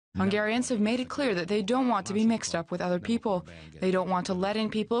Hungarians have made it clear that they don't want to be mixed up with other people. They don't want to let in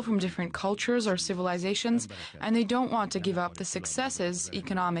people from different cultures or civilizations, and they don't want to give up the successes,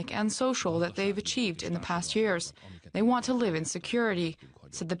 economic and social, that they've achieved in the past years. They want to live in security,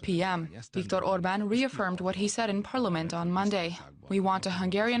 said the PM. Viktor Orbán reaffirmed what he said in Parliament on Monday. We want a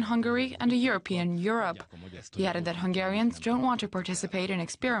Hungarian Hungary and a European Europe. He added that Hungarians don't want to participate in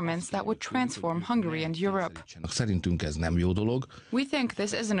experiments that would transform Hungary and Europe. We think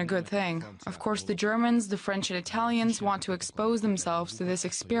this isn't a good thing. Of course, the Germans, the French and Italians want to expose themselves to this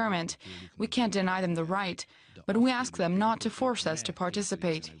experiment. We can't deny them the right, but we ask them not to force us to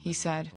participate, he said.